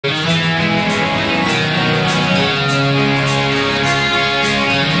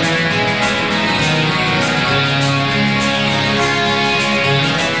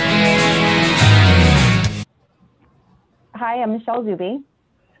Hi, I'm Michelle Zuby.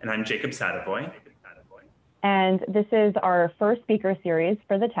 And I'm Jacob Sadaboy. And this is our first speaker series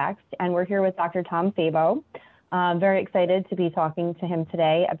for the text, and we're here with Dr. Tom Szabo. Very excited to be talking to him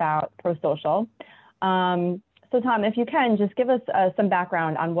today about prosocial. So Tom, if you can, just give us some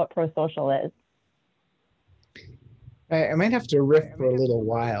background on what prosocial is. I might have to riff for a little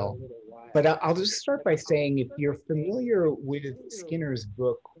while, but I'll just start by saying if you're familiar with Skinner's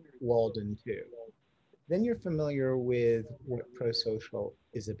book, Walden 2, then you're familiar with what prosocial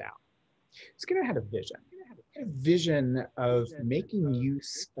is about. Skinner had a vision of making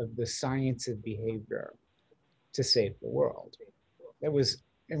use of the science of behavior to save the world.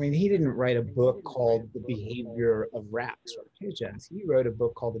 He didn't write a book called The Behavior of Rats or Pigeons. He wrote a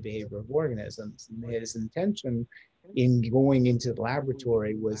book called The Behavior of Organisms. And his intention in going into the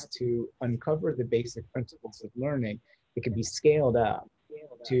laboratory was to uncover the basic principles of learning that could be scaled up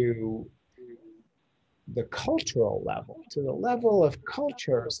to the cultural level, to the level of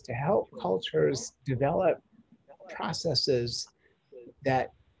cultures, to help cultures develop processes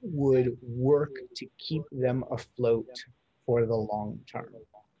that would work to keep them afloat for the long term.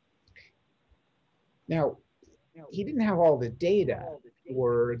 Now, he didn't have all the data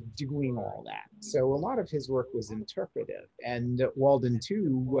for doing all that. So a lot of his work was interpretive, and Walden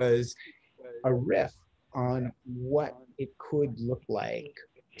 2 was a riff on what it could look like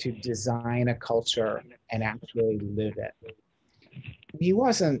to design a culture and actually live it. He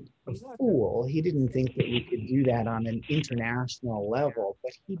wasn't a fool. He didn't think that we could do that on an international level,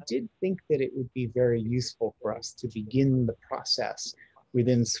 but he did think that it would be very useful for us to begin the process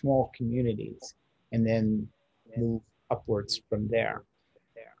within small communities and then move upwards from there.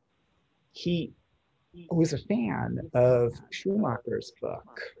 He was a fan of Schumacher's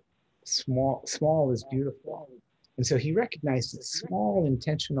book, Small is Beautiful. And so he recognized that small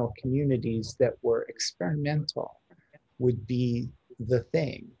intentional communities that were experimental would be the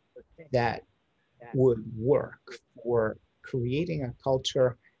thing that would work for creating a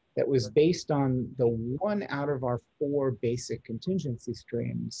culture that was based on the one out of our four basic contingency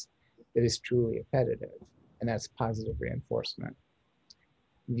streams that is truly appetitive, and that's positive reinforcement.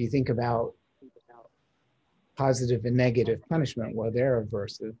 If you think about positive and negative punishment, well, they're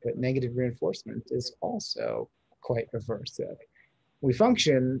aversive, but negative reinforcement is also quite aversive. We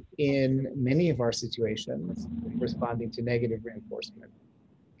function in many of our situations responding to negative reinforcement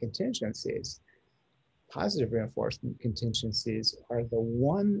contingencies. Positive reinforcement contingencies are the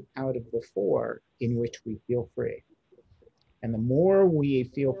one out of the four in which we feel free. And the more we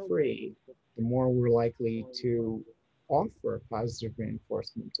feel free, the more we're likely to offer positive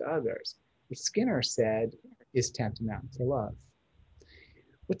reinforcement to others, which Skinner said is tantamount to love.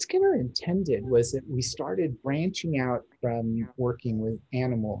 What Skinner intended was that we started branching out from working with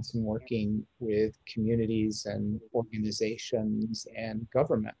animals and working with communities and organizations and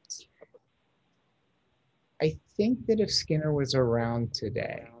governments. I think that if Skinner was around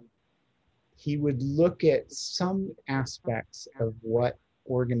today, he would look at some aspects of what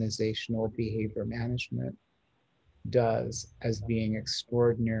organizational behavior management does as being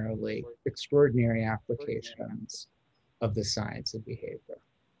extraordinary applications of the science of behavior.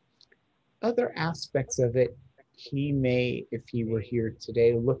 Other aspects of it, he may, if he were here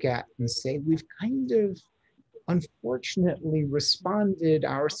today, look at and say, we've kind of unfortunately responded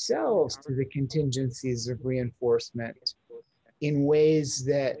ourselves to the contingencies of reinforcement in ways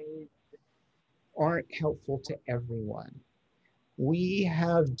that aren't helpful to everyone. We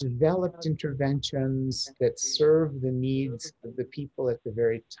have developed interventions that serve the needs of the people at the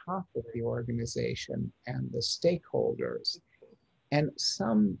very top of the organization and the stakeholders. And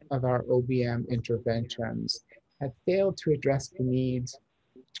some of our OBM interventions have failed to address the needs.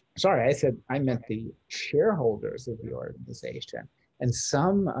 Sorry, I meant the shareholders of the organization. And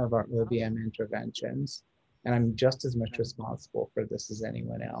some of our OBM interventions, and I'm just as much responsible for this as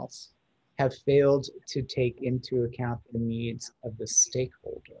anyone else, have failed to take into account the needs of the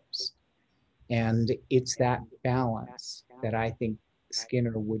stakeholders. And it's that balance that I think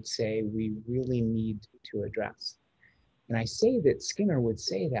Skinner would say we really need to address. And I say that Skinner would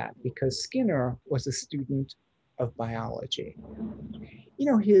say that because Skinner was a student of biology.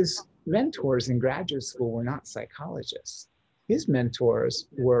 You know, his mentors in graduate school were not psychologists. His mentors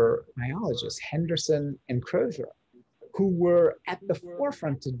were biologists, Henderson and Crozier, who were at the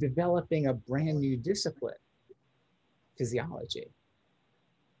forefront of developing a brand new discipline, physiology.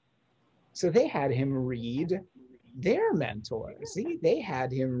 So they had him read their mentors. They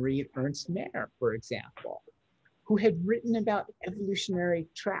had him read Ernst Mayr, for example, who had written about evolutionary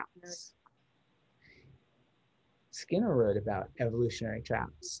traps. Skinner wrote about evolutionary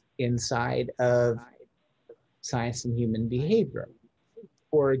traps inside of science and human behavior.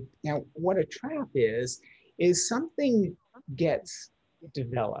 Or now, what a trap is something gets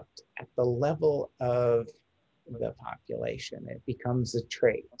developed at the level of the population. It becomes a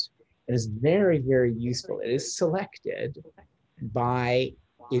trait. It is very, very useful. It is selected by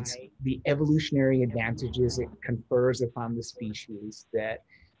the evolutionary advantages it confers upon the species that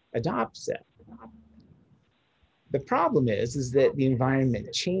adopts it. The problem is that the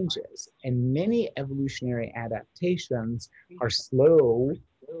environment changes, and many evolutionary adaptations are slow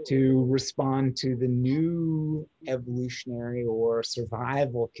to respond to the new evolutionary or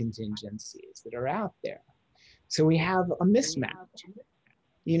survival contingencies that are out there. So we have a mismatch.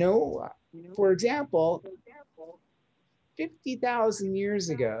 You know, for example, 50,000 years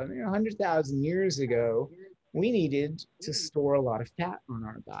ago, 100,000 years ago, we needed to store a lot of fat on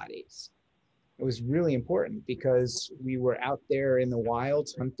our bodies. It was really important because we were out there in the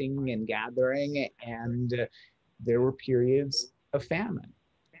wilds hunting and gathering, and there were periods of famine.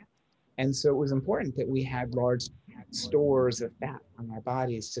 And so it was important that we had large stores of fat on our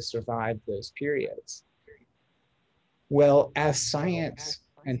bodies to survive those periods. Well, as science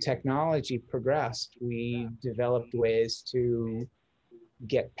and technology progressed, we developed ways to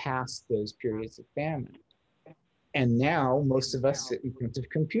get past those periods of famine. And now most of us sit in front of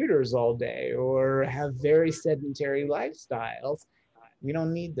computers all day or have very sedentary lifestyles. We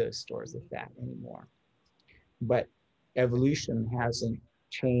don't need those stores of fat anymore. But evolution hasn't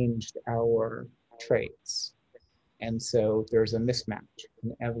changed our traits. And so there's a mismatch,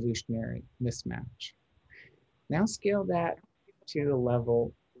 an evolutionary mismatch. Now scale that to the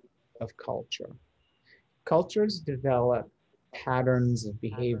level of culture. Cultures develop patterns of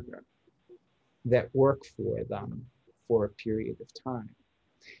behavior that work for them for a period of time.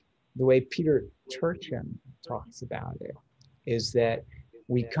 The way Peter Turchin talks about it is that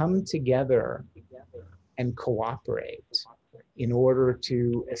we come together and cooperate in order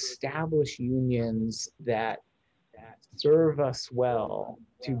to establish unions that serve us well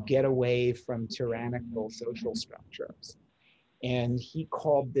to get away from tyrannical social structures. And he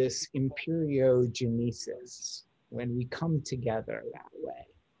called this imperiogenesis, when we come together that way.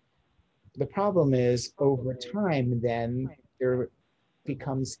 The problem is, over time, then there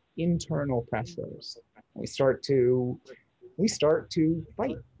becomes internal pressures. We start to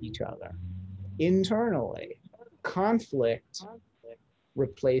fight each other internally. Conflict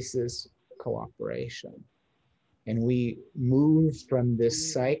replaces cooperation. And we move from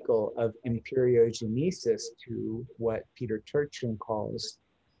this cycle of imperiogenesis to what Peter Turchin calls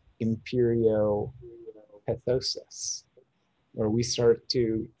imperiopathesis, where we start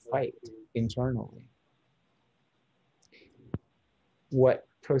to fight internally. What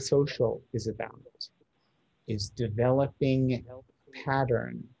prosocial is about is developing a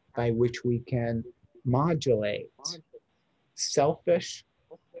pattern by which we can modulate selfish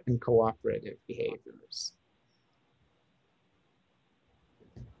and cooperative behaviors.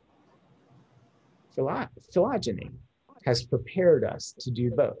 Phylogeny has prepared us to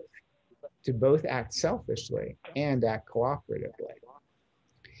do both, to both act selfishly and act cooperatively.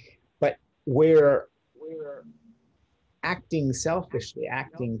 But where acting selfishly,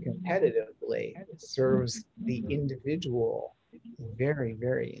 acting competitively serves the individual very,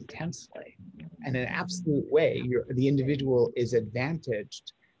 very intensely. And in an absolute way, the individual is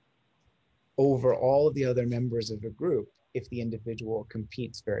advantaged over all of the other members of a group if the individual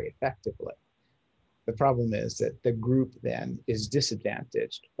competes very effectively. The problem is that the group then is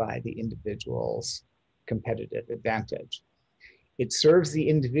disadvantaged by the individual's competitive advantage. It serves the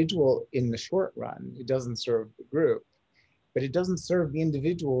individual in the short run. It doesn't serve the group, but it doesn't serve the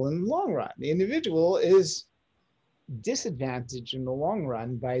individual in the long run. The individual is disadvantaged in the long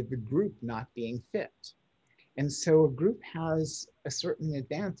run by the group not being fit. And so a group has a certain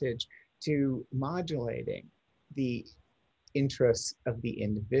advantage to modulating the interests of the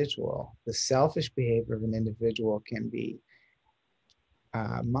individual. The selfish behavior of an individual can be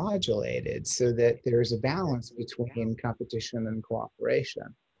modulated so that there's a balance between competition and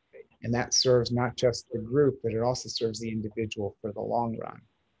cooperation. And that serves not just the group, but it also serves the individual for the long run.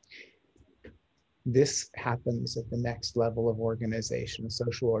 This happens at the next level of organization,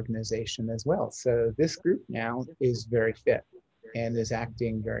 social organization as well. So this group now is very fit and is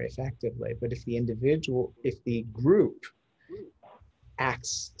acting very effectively. But if the group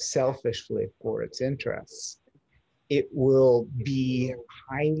acts selfishly for its interests, it will be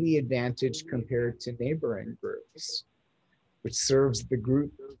highly advantaged compared to neighboring groups, which serves the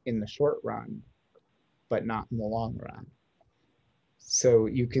group in the short run, but not in the long run. So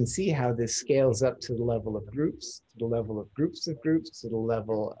you can see how this scales up to the level of groups, to the level of groups, to the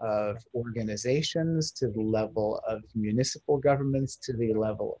level of organizations, to the level of municipal governments, to the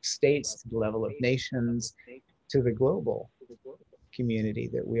level of states, to the level of nations, to the global community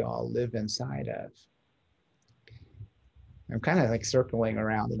that we all live inside of. I'm kind of like circling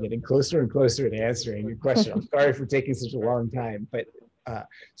around and getting closer and closer to answering your question. I'm sorry for taking such a long time, but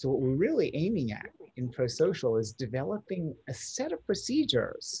so what we're really aiming at in prosocial is developing a set of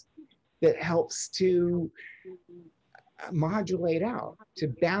procedures that helps to modulate out, to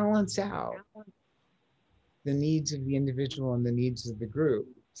balance out the needs of the individual and the needs of the group,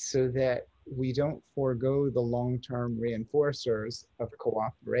 so that we don't forego the long-term reinforcers of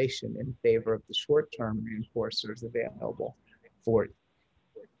cooperation in favor of the short-term reinforcers available for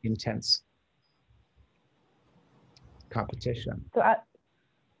intense competition. So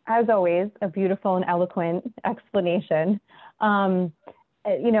as always, a beautiful and eloquent explanation. You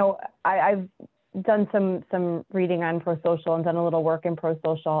know, I've done some reading on prosocial and done a little work in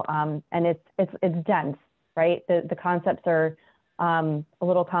prosocial, and it's dense, right? The concepts are a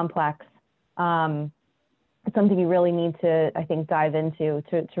little complex. It's something you really need to, I think, dive into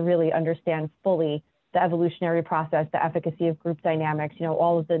to really understand fully the evolutionary process, the efficacy of group dynamics, you know,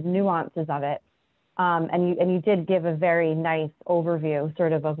 all of the nuances of it. And you did give a very nice overview,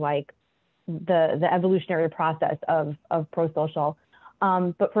 sort of like the evolutionary process of prosocial.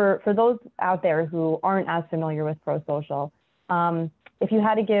 But for those out there who aren't as familiar with prosocial, if you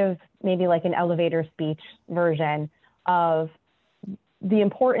had to give maybe like an elevator speech version of the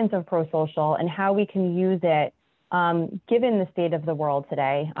importance of prosocial and how we can use it, given the state of the world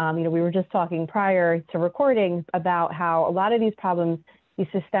today. You know, we were just talking prior to recording about how a lot of these problems, these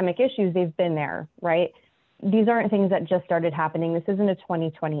systemic issues, they've been there, right? These aren't things that just started happening. This isn't a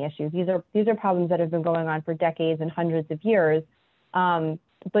 2020 issue. These are problems that have been going on for decades and hundreds of years.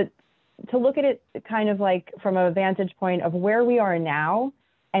 But to look at it kind of like from a vantage point of where we are now,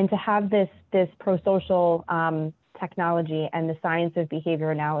 and to have this prosocial technology and the science of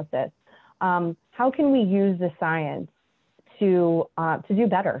behavior analysis, how can we use the science to do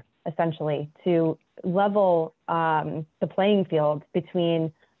better, essentially, to level the playing field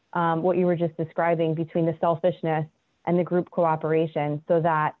between what you were just describing, between the selfishness and the group cooperation, so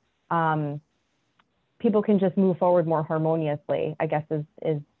that people can just move forward more harmoniously, I guess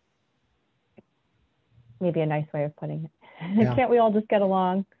is maybe a nice way of putting it. Yeah. Can't we all just get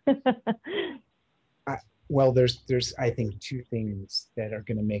along? Well, there's I think two things that are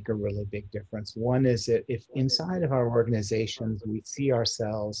going to make a really big difference. One is that if inside of our organizations we see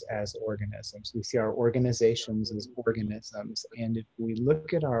ourselves as organisms, we see our organizations as organisms, and if we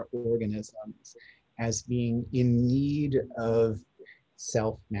look at our organisms as being in need of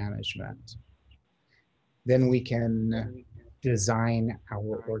self-management, then we can design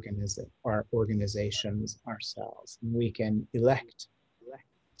our organizations ourselves. We can elect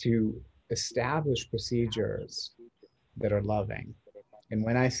to establish procedures that are loving. And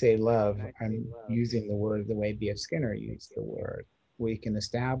when I say love, I'm using the word the way B.F. Skinner used the word. We can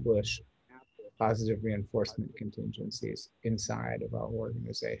establish positive reinforcement contingencies inside of our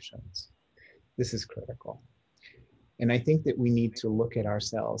organizations. This is critical. And I think that we need to look at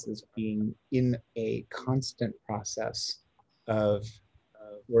ourselves as being in a constant process of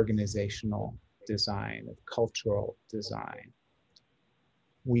organizational design, of cultural design.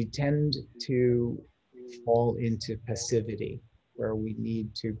 We tend to fall into passivity, where we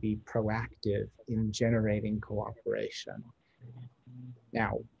need to be proactive in generating cooperation.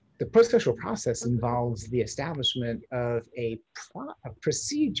 Now, the prosocial process involves the establishment of a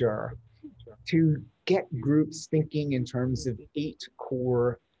procedure to get groups thinking in terms of 8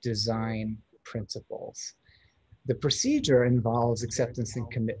 core design principles. The procedure involves acceptance and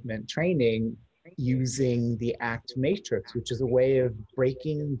commitment training using the ACT matrix, which is a way of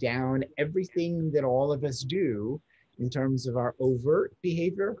breaking down everything that all of us do in terms of our overt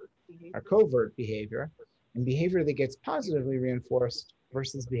behavior, our covert behavior, and behavior that gets positively reinforced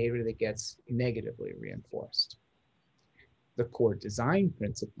versus behavior that gets negatively reinforced. The core design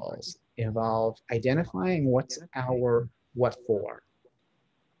principles involve identifying what's our what for,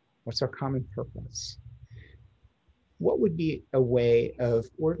 what's our common purpose. What would be a way of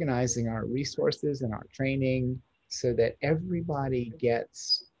organizing our resources and our training so that everybody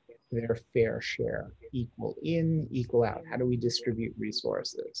gets their fair share, equal in, equal out? How do we distribute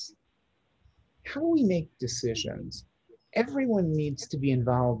resources? How do we make decisions? Everyone needs to be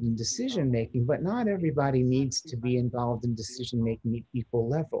involved in decision-making, but not everybody needs to be involved in decision-making at equal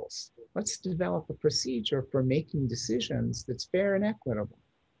levels. Let's develop a procedure for making decisions that's fair and equitable.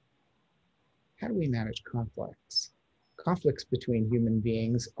 How do we manage conflicts? Conflicts between human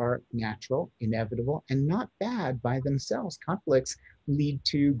beings are natural, inevitable, and not bad by themselves. Conflicts lead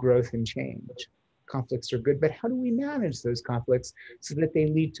to growth and change. Conflicts are good, but how do we manage those conflicts so that they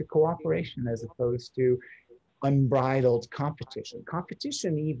lead to cooperation as opposed to unbridled competition?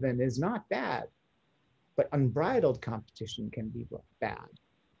 Competition even is not bad, but unbridled competition can be bad.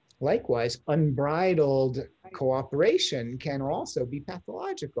 Likewise, unbridled cooperation can also be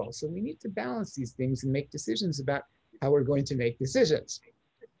pathological. So we need to balance these things and make decisions about how we're going to make decisions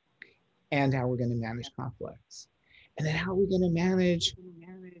and how we're going to manage conflicts. And then how are we going to manage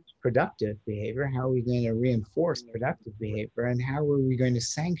productive behavior? How are we going to reinforce productive behavior? And how are we going to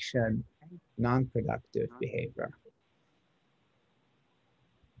sanction non-productive behavior?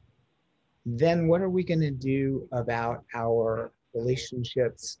 Then what are we going to do about our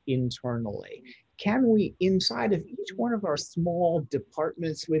relationships internally? Can we, inside of each one of our small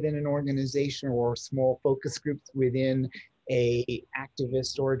departments within an organization or small focus groups within an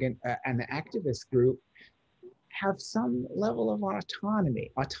activist group, have some level of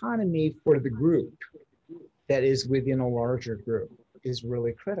autonomy for the group that is within a larger group is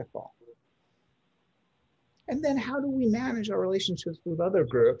really critical. And then how do we manage our relationships with other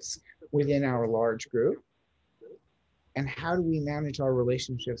groups within our large group? And how do we manage our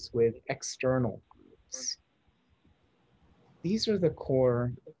relationships with external groups? These are the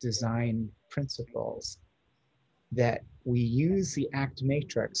core design principles that we use the ACT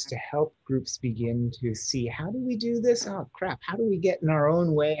matrix to help groups begin to see, how do we do this? Oh crap, how do we get in our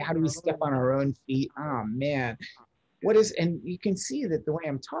own way? How do we step on our own feet? Oh man, and you can see that the way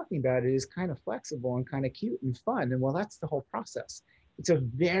I'm talking about it is kind of flexible and kind of cute and fun. And well, that's the whole process. It's a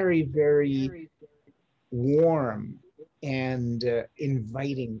very, very warm and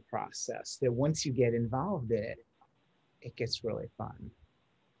inviting process that once you get involved in it, it gets really fun.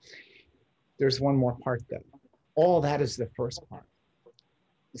 There's one more part though. All that is the first part.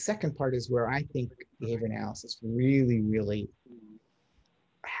 The second part is where I think behavior analysis really, really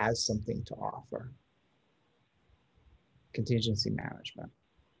has something to offer. Contingency management.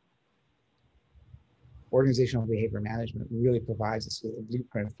 Organizational behavior management really provides us with a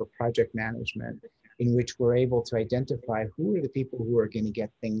blueprint for project management in which we're able to identify who are the people who are going to get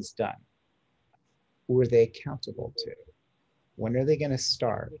things done. Who are they accountable to? When are they going to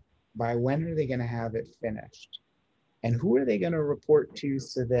start? By when are they going to have it finished? And who are they going to report to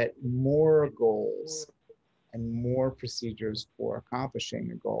so that more goals and more procedures for accomplishing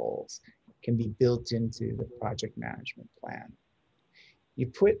the goals can be built into the project management plan? You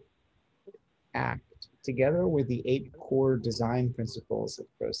put ACT together with the 8 core design principles of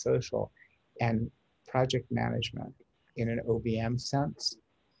prosocial and project management in an OBM sense,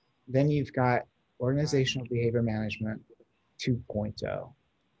 then you've got organizational behavior management 2.0.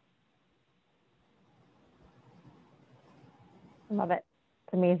 I love it.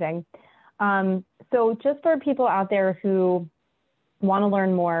 It's amazing. So just for people out there who want to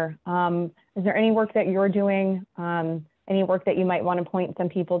learn more, is there any work that you're doing, any work that you might want to point some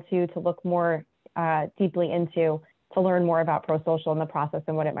people to look more deeply into, to learn more about prosocial and the process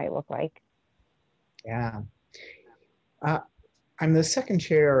and what it might look like? Yeah. I'm the second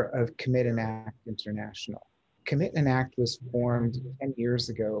chair of Commit and ACT International. Commit and ACT was formed 10 years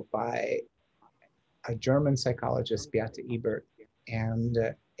ago by a German psychologist, Beate Ebert, and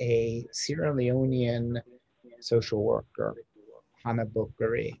a Sierra Leonean social worker, Hannah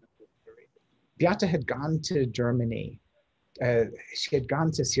Boukari. Beate had gone to Germany. She had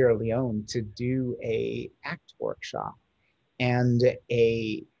gone to Sierra Leone to do a ACT workshop, and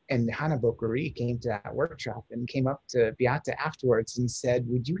Hannah Boukari came to that workshop and came up to Beate afterwards and said,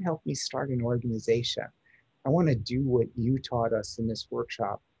 "Would you help me start an organization? I want to do what you taught us in this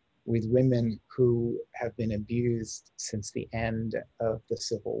workshop with women who have been abused since the end of the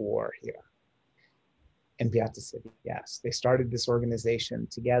Civil War here." And Beate said yes. They started this organization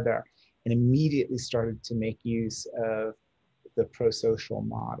together and immediately started to make use of the prosocial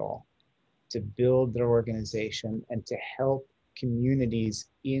model to build their organization and to help communities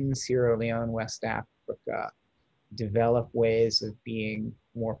in Sierra Leone, West Africa, develop ways of being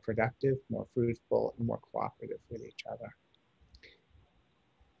more productive, more fruitful, and more cooperative with each other.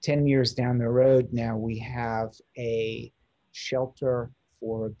 10 years down the road now, we have a shelter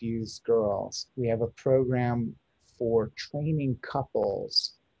for abused girls. We have a program for training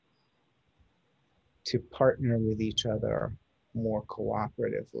couples to partner with each other more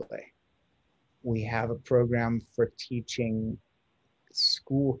cooperatively. We have a program for teaching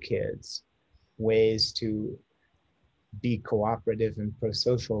school kids ways to be cooperative and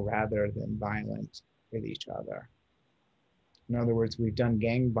prosocial rather than violent with each other. In other words, we've done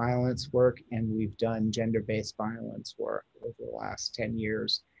gang violence work and we've done gender-based violence work over the last 10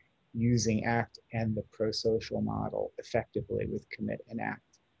 years using ACT and the prosocial model effectively with commit and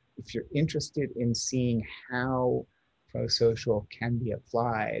ACT. If you're interested in seeing how prosocial can be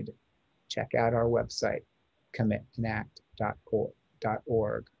applied, check out our website,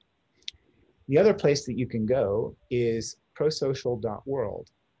 commitandact.org. The other place that you can go is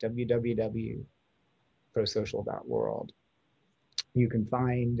prosocial.world, www.prosocial.world. You can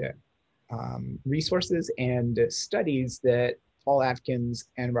find resources and studies that Paul Atkins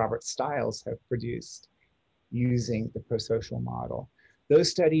and Robert Stiles have produced using the prosocial model. Those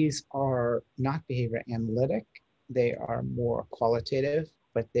studies are not behavior analytic, they are more qualitative,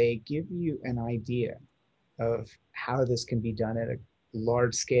 but they give you an idea of how this can be done at a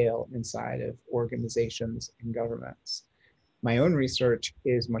large scale inside of organizations and governments. My own research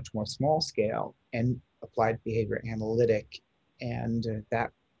is much more small scale and applied behavior analytic, and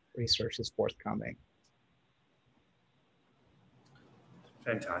that research is forthcoming.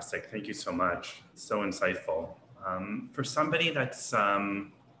 Fantastic, thank you so much. So insightful. For somebody that's a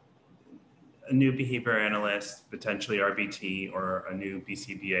new behavior analyst, potentially RBT or a new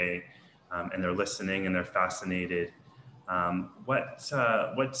BCBA, and they're listening and they're fascinated, what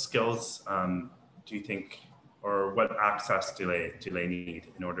skills do you think, or what access do they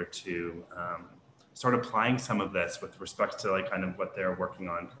need in order to start applying some of this with respect to like kind of what they're working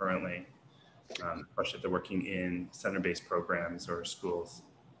on currently, especially if they're working in center-based programs or schools?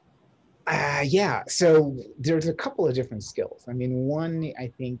 Yeah, so there's a couple of different skills. I mean, one I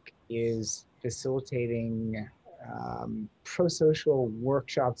think is facilitating prosocial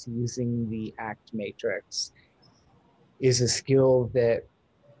workshops using the ACT matrix is a skill that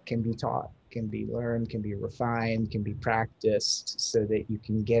can be taught, can be learned, can be refined, can be practiced so that you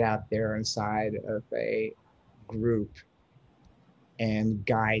can get out there inside of a group and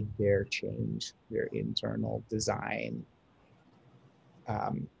guide their change, their internal design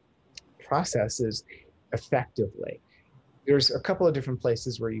processes effectively. There's a couple of different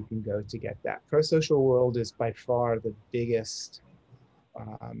places where you can go to get that. Prosocial World is by far the biggest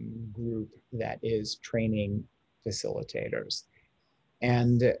group that is training facilitators.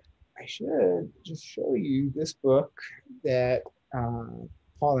 And I should just show you this book that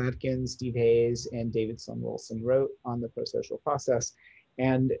Paul Atkins, Steve Hayes, and David Sloan Wilson wrote on the prosocial process.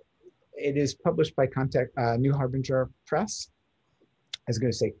 And it is published by New Harbinger Press. I was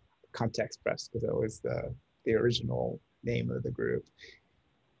going to say Context Press because that was the original name of the group.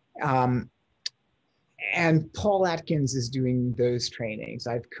 And Paul Atkins is doing those trainings.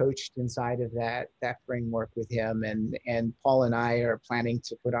 I've coached inside of that framework with him, and Paul and I are planning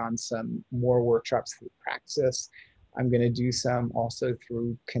to put on some more workshops through Praxis. I'm going to do some also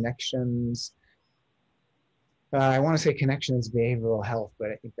through Connections. I want to say Connections Behavioral Health,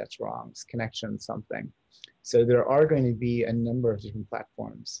 but I think that's wrong. It's Connections something. So there are going to be a number of different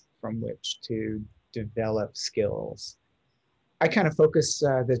platforms from which to develop skills. I kind of focus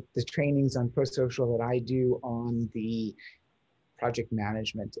the trainings on prosocial that I do on the project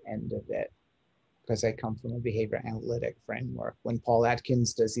management end of it, because I come from a behavior analytic framework. When Paul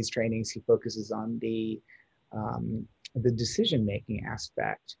Atkins does these trainings, he focuses on the decision-making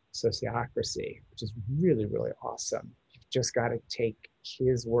aspect, sociocracy, which is really, really awesome. You've just got to take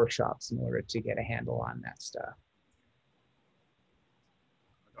his workshops in order to get a handle on that stuff.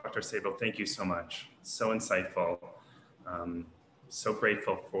 Dr. Szabo, thank you so much. So insightful. So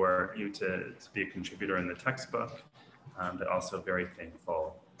grateful for you to be a contributor in the textbook, but also very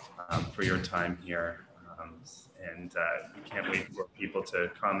thankful for your time here. And we can't wait for people to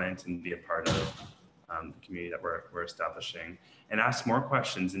comment and be a part of the community that we're establishing, and ask more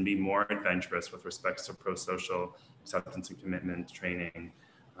questions and be more adventurous with respect to prosocial acceptance and commitment training,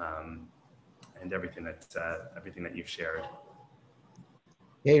 and everything that you've shared.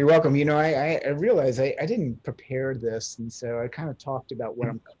 Yeah, you're welcome. You know, I realized I didn't prepare this, and so I kind of talked about what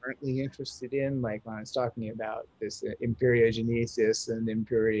I'm currently interested in, like when I was talking about this imperiogenesis and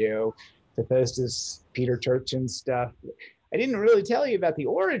imperiopathostis, Peter Turchin stuff. I didn't really tell you about the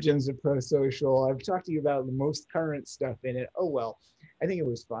origins of prosocial. I've talked to you about the most current stuff in it. Oh, well, I think it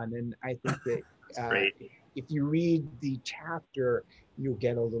was fun. And I think that if you read the chapter, you'll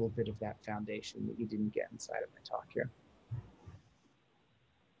get a little bit of that foundation that you didn't get inside of my talk here.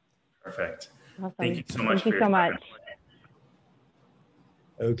 Perfect. Awesome. Thank you so much. Thank you so much.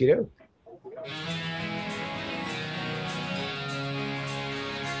 Okie doke.